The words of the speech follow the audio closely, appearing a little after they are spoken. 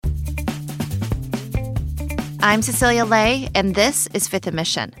I'm Cecilia Lei, and this is Fifth &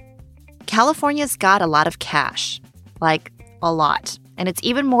 Mission. California's got a lot of cash, like a lot, and it's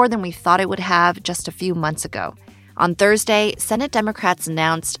even more than we thought it would have just a few months ago. On Thursday, Senate Democrats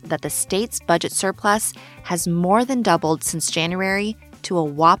announced that the state's budget surplus has more than doubled since January to a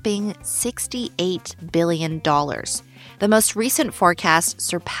whopping $68 billion. The most recent forecast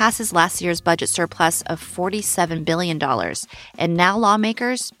surpasses last year's budget surplus of $47 billion, and now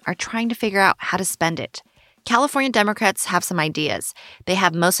lawmakers are trying to figure out how to spend it. California Democrats have some ideas. They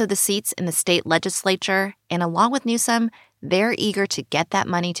have most of the seats in the state legislature, and along with Newsom, they're eager to get that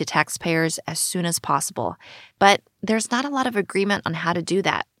money to taxpayers as soon as possible. But there's not a lot of agreement on how to do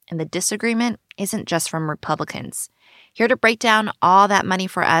that, and the disagreement isn't just from Republicans. Here to break down all that money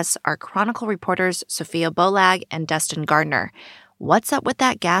for us are Chronicle reporters Sophia Bolag and Dustin Gardner. What's up with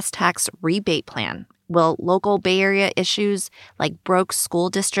that gas tax rebate plan? Will local Bay Area issues like broke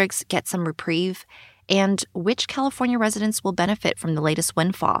school districts get some reprieve? And which California residents will benefit from the latest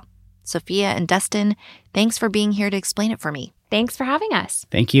windfall? Sophia and Dustin, thanks for being here to explain it for me. Thanks for having us.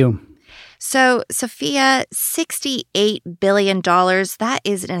 Thank you. So, Sophia, $68 billion, that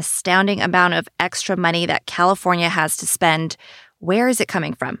is an astounding amount of extra money that California has to spend. Where is it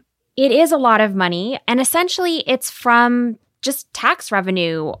coming from? It is a lot of money, and essentially it's from just tax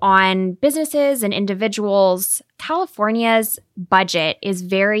revenue on businesses and individuals. California's budget is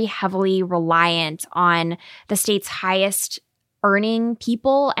very heavily reliant on the state's highest earning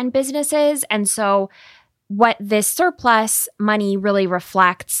people and businesses. And so what this surplus money really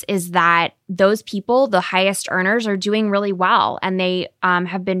reflects is that those people, the highest earners, are doing really well. And they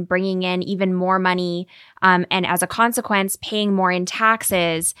have been bringing in even more money and as a consequence, paying more in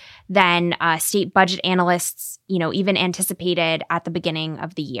taxes than state budget analysts, even anticipated at the beginning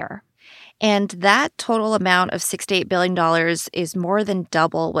of the year. And that total amount of $68 billion is more than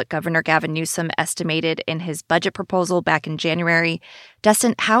double what Governor Gavin Newsom estimated in his budget proposal back in January.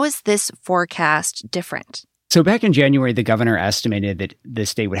 Dustin, how is this forecast different? So back in January, the governor estimated that the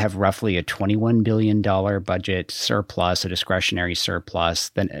state would have roughly a $21 billion budget surplus, a discretionary surplus.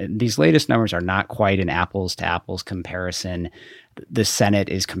 Then these latest numbers are not quite an apples-to-apples comparison. The Senate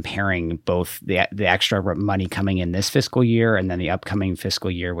is comparing both the extra money coming in this fiscal year and then the upcoming fiscal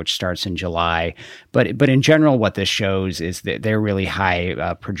year, which starts in July. But in general, what this shows is that they're really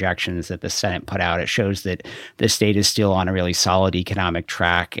high projections that the Senate put out. It shows that the state is still on a really solid economic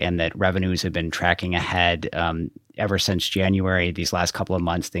track and that revenues have been tracking ahead ever since January. These last couple of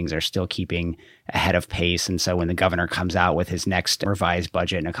months, things are still keeping ahead of pace. And so when the governor comes out with his next revised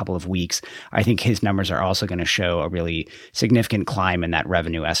budget in a couple of weeks, I think his numbers are also going to show a really significant climb in that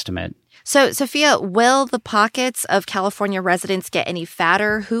revenue estimate. So, Sophia, will the pockets of California residents get any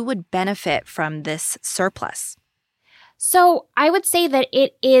fatter? Who would benefit from this surplus? So I would say that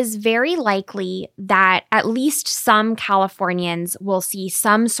it is very likely that at least some Californians will see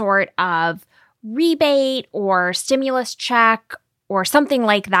some sort of rebate or stimulus check or something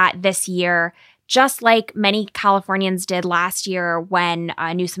like that this year, just like many Californians did last year when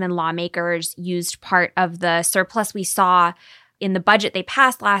Newsom and lawmakers used part of the surplus we saw in the budget they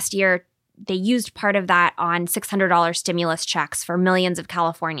passed last year. They used part of that on $600 stimulus checks for millions of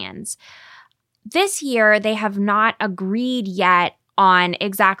Californians. This year, they have not agreed yet on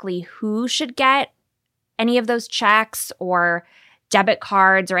exactly who should get any of those checks or debit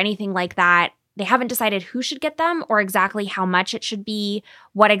cards or anything like that. They haven't decided who should get them or exactly how much it should be,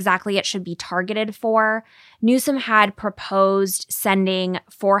 what exactly it should be targeted for. Newsom had proposed sending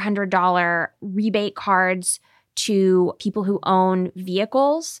 $400 rebate cards to people who own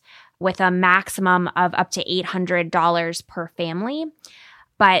vehicles with a maximum of up to $800 per family.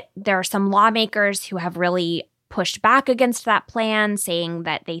 But there are some lawmakers who have really pushed back against that plan, saying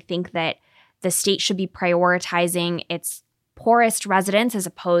that they think that the state should be prioritizing its poorest residents as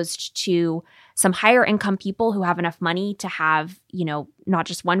opposed to some higher income people who have enough money to have, not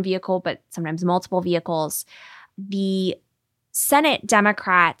just one vehicle, but sometimes multiple vehicles. The Senate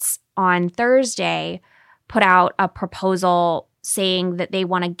Democrats on Thursday put out a proposal saying that they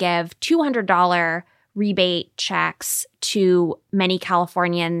want to give $200 rebate checks to many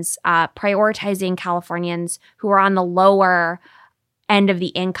Californians, prioritizing Californians who are on the lower end of the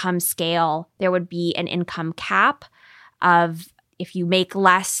income scale. There would be an income cap of if you make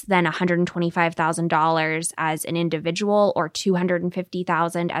less than $125,000 as an individual or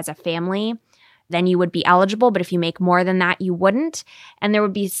 $250,000 as a family, then you would be eligible. But if you make more than that, you wouldn't. And there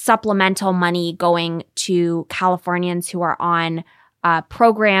would be supplemental money going to Californians who are on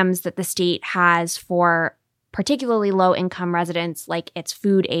programs that the state has for particularly low-income residents, like its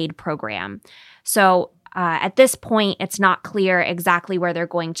food aid program. So At this point, it's not clear exactly where they're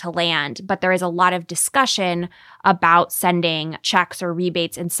going to land, but there is a lot of discussion about sending checks or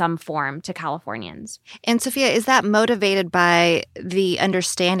rebates in some form to Californians. And Sophia, is that motivated by the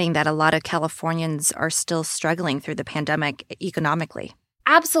understanding that a lot of Californians are still struggling through the pandemic economically?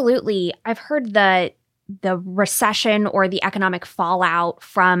 Absolutely. I've heard the recession or the economic fallout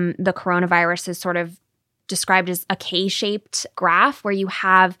from the coronavirus is sort of described as a K-shaped graph where you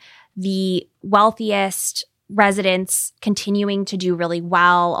have the wealthiest residents continuing to do really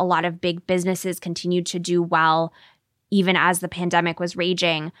well. A lot of big businesses continued to do well even as the pandemic was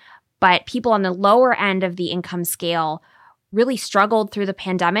raging. But people on the lower end of the income scale really struggled through the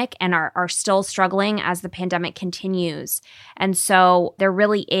pandemic and are still struggling as the pandemic continues. And so there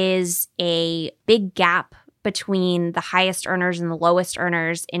really is a big gap between the highest earners and the lowest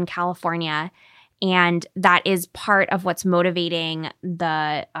earners in California. And that is part of what's motivating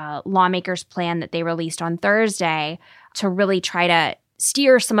the lawmakers' plan that they released on Thursday to really try to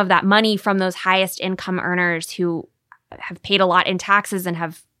steer some of that money from those highest income earners who have paid a lot in taxes and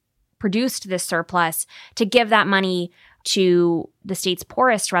have produced this surplus to give that money to the state's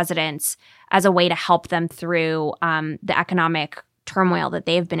poorest residents as a way to help them through the economic turmoil that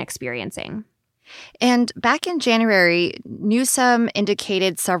they've been experiencing. And back in January, Newsom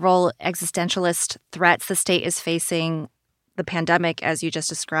indicated several existentialist threats the state is facing, the pandemic, as you just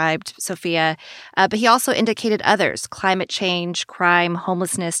described, Sophia. But he also indicated others, climate change, crime,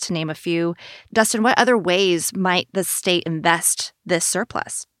 homelessness, to name a few. Dustin, what other ways might the state invest this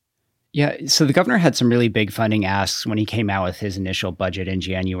surplus? Yeah, so the governor had some really big funding asks when he came out with his initial budget in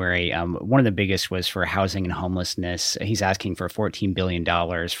January. One of the biggest was for housing and homelessness. He's asking for $14 billion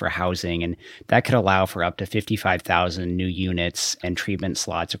for housing, and that could allow for up to 55,000 new units and treatment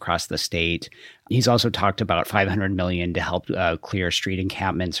slots across the state. He's also talked about $500 million to help clear street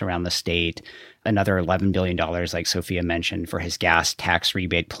encampments around the state. Another $11 billion, like Sophia mentioned, for his gas tax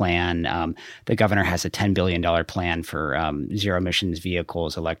rebate plan. The governor has a $10 billion plan for zero emissions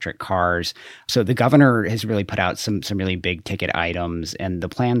vehicles, electric cars. So the governor has really put out some really big ticket items, and the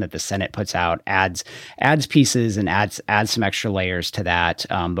plan that the Senate puts out adds pieces and adds some extra layers to that.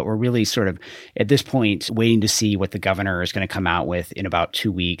 But we're really sort of at this point waiting to see what the governor is going to come out with in about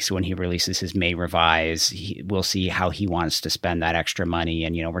 2 weeks when he releases his May revise. We'll see how he wants to spend that extra money,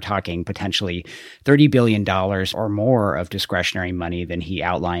 and we're talking potentially $30 billion or more of discretionary money than he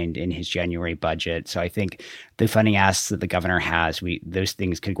outlined in his January budget. So I think the funding asks that the governor has, those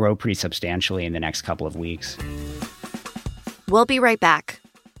things could grow pretty substantially in the next couple of weeks. We'll be right back.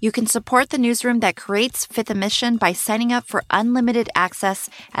 You can support the newsroom that creates Fifth and Mission by signing up for unlimited access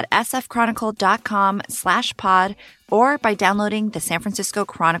at sfchronicle.com/pod or by downloading the San Francisco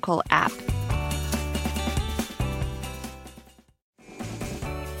Chronicle app.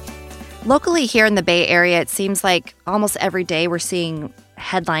 Locally here in the Bay Area, it seems like almost every day we're seeing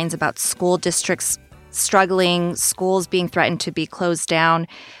headlines about school districts struggling, schools being threatened to be closed down.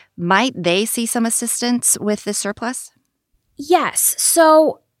 Might they see some assistance with this surplus? Yes.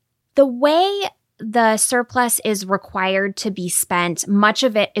 So the way the surplus is required to be spent, much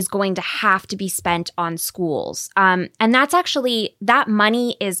of it is going to have to be spent on schools. And that's actually, that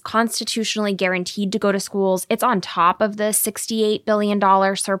money is constitutionally guaranteed to go to schools. It's on top of the $68 billion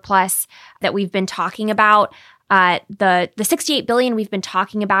surplus that we've been talking about. The $68 billion we've been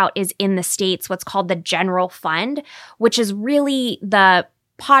talking about is in the state's what's called the general fund, which is really the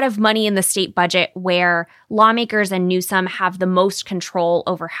pot of money in the state budget where lawmakers and Newsom have the most control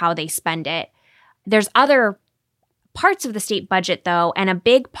over how they spend it. There's other parts of the state budget, though, and a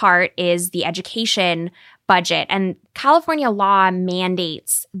big part is the education budget. And California law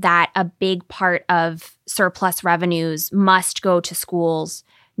mandates that a big part of surplus revenues must go to schools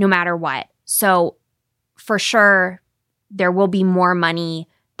no matter what. So for sure, there will be more money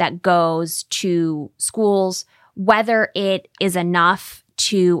that goes to schools, whether it is enough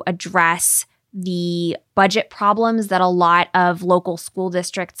to address the budget problems that a lot of local school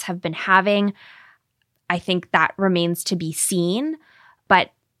districts have been having. I think that remains to be seen.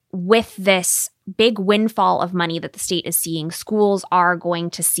 But with this big windfall of money that the state is seeing, schools are going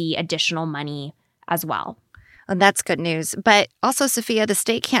to see additional money as well. Well, that's good news. But also, Sophia, the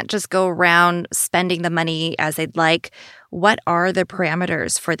state can't just go around spending the money as they'd like. What are the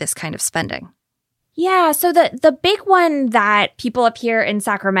parameters for this kind of spending? Yeah, so the big one that people up here in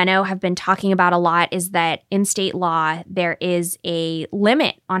Sacramento have been talking about a lot is that in state law, there is a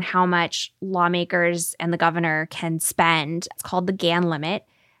limit on how much lawmakers and the governor can spend. It's called the GAN limit.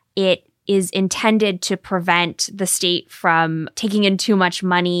 It is intended to prevent the state from taking in too much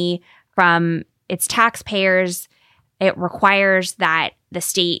money from its taxpayers. It requires that the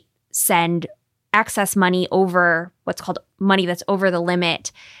state send excess money over what's called money that's over the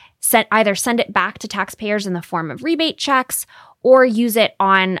limit, either send it back to taxpayers in the form of rebate checks or use it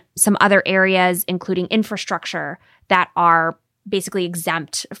on some other areas, including infrastructure, that are basically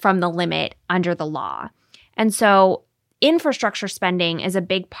exempt from the limit under the law. And so infrastructure spending is a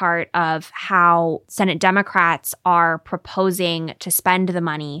big part of how Senate Democrats are proposing to spend the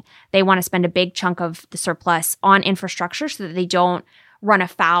money. They want to spend a big chunk of the surplus on infrastructure so that they don't run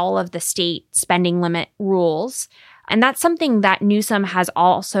afoul of the state spending limit rules. And that's something that Newsom has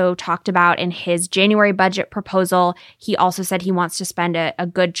also talked about in his January budget proposal. He also said he wants to spend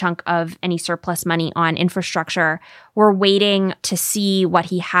a good chunk of any surplus money on infrastructure. We're waiting to see what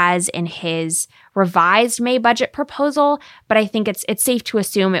he has in his revised May budget proposal, but I think it's safe to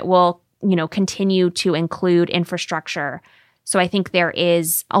assume it will, continue to include infrastructure. So I think there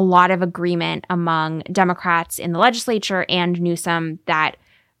is a lot of agreement among Democrats in the legislature and Newsom that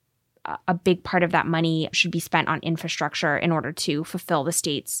a big part of that money should be spent on infrastructure in order to fulfill the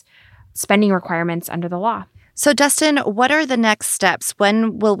state's spending requirements under the law. So, Dustin, what are the next steps?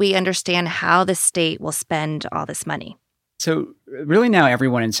 When will we understand how the state will spend all this money? So really now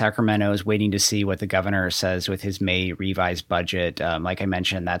everyone in Sacramento is waiting to see what the governor says with his May revised budget. Like I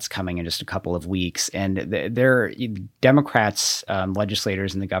mentioned, that's coming in just a couple of weeks. And their Democrats,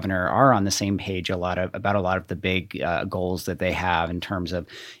 legislators and the governor are on the same page about a lot of the big goals that they have in terms of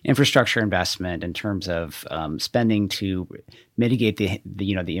infrastructure investment, in terms of spending to mitigate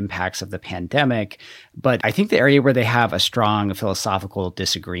the impacts of the pandemic. But I think the area where they have a strong philosophical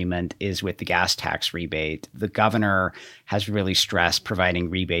disagreement is with the gas tax rebate. The governor has really stressed providing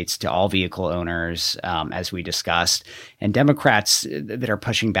rebates to all vehicle owners, as we discussed. And Democrats that are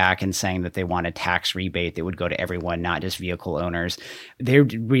pushing back and saying that they want a tax rebate that would go to everyone, not just vehicle owners, they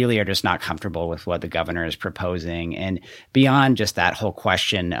really are just not comfortable with what the governor is proposing. And beyond just that whole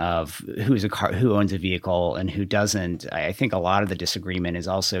question of who owns a vehicle and who doesn't, I think a lot of the disagreement is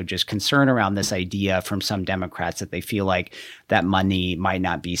also just concern around this idea from some Democrats that they feel like that money might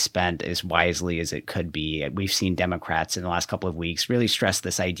not be spent as wisely as it could be. We've seen Democrats in the last couple of weeks really stress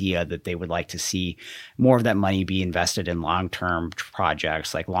this idea that they would like to see more of that money be invested in long-term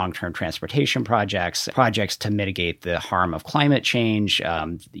projects, like long-term transportation projects to mitigate the harm of climate change,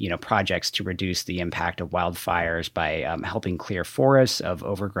 projects to reduce the impact of wildfires by helping clear forests of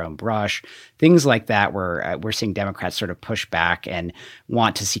overgrown brush, things like that, where we're seeing Democrats sort of push back and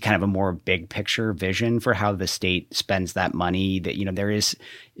want to see kind of a more big picture vision for how the state spends that money. That, there is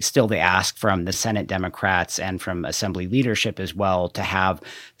still the ask from the Senate Democrats and from Assembly leadership as well to have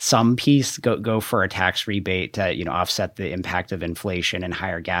some piece go for a tax rebate to offset the impact of inflation and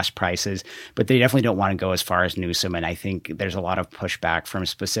higher gas prices. But they definitely don't want to go as far as Newsom. And I think there's a lot of pushback from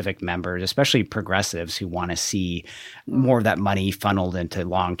specific members, especially progressives, who want to see more of that money funneled into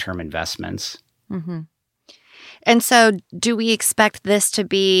long-term investments. Mm-hmm. And so do we expect this to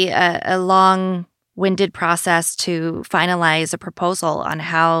be a long-winded process to finalize a proposal on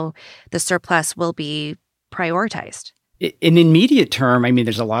how the surplus will be prioritized? In the immediate term,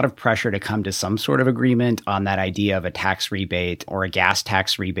 there's a lot of pressure to come to some sort of agreement on that idea of a tax rebate or a gas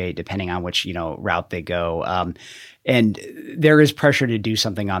tax rebate, depending on which, route they go. And there is pressure to do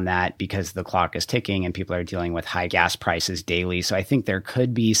something on that because the clock is ticking and people are dealing with high gas prices daily. So I think there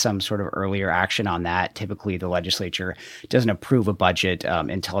could be some sort of earlier action on that. Typically, the legislature doesn't approve a budget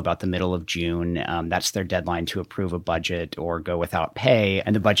until about the middle of June. That's their deadline to approve a budget or go without pay.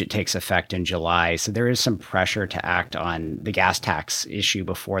 And the budget takes effect in July. So there is some pressure to act on the gas tax issue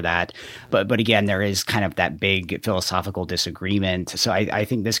before that. But again, there is kind of that big philosophical disagreement. So I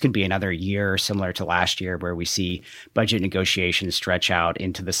think this could be another year similar to last year where we see budget negotiations stretch out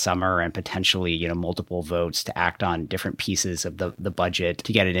into the summer and potentially, multiple votes to act on different pieces of the budget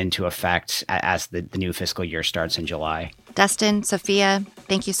to get it into effect as the new fiscal year starts in July. Dustin, Sophia,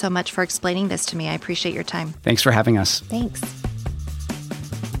 thank you so much for explaining this to me. I appreciate your time. Thanks for having us. Thanks.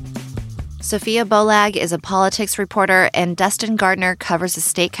 Sophia Bolag is a politics reporter, and Dustin Gardner covers the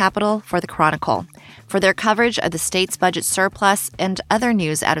state capitol for The Chronicle. For their coverage of the state's budget surplus and other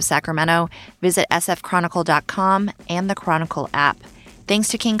news out of Sacramento, visit sfchronicle.com and the Chronicle app. Thanks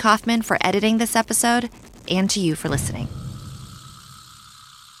to King Kaufman for editing this episode, and to you for listening.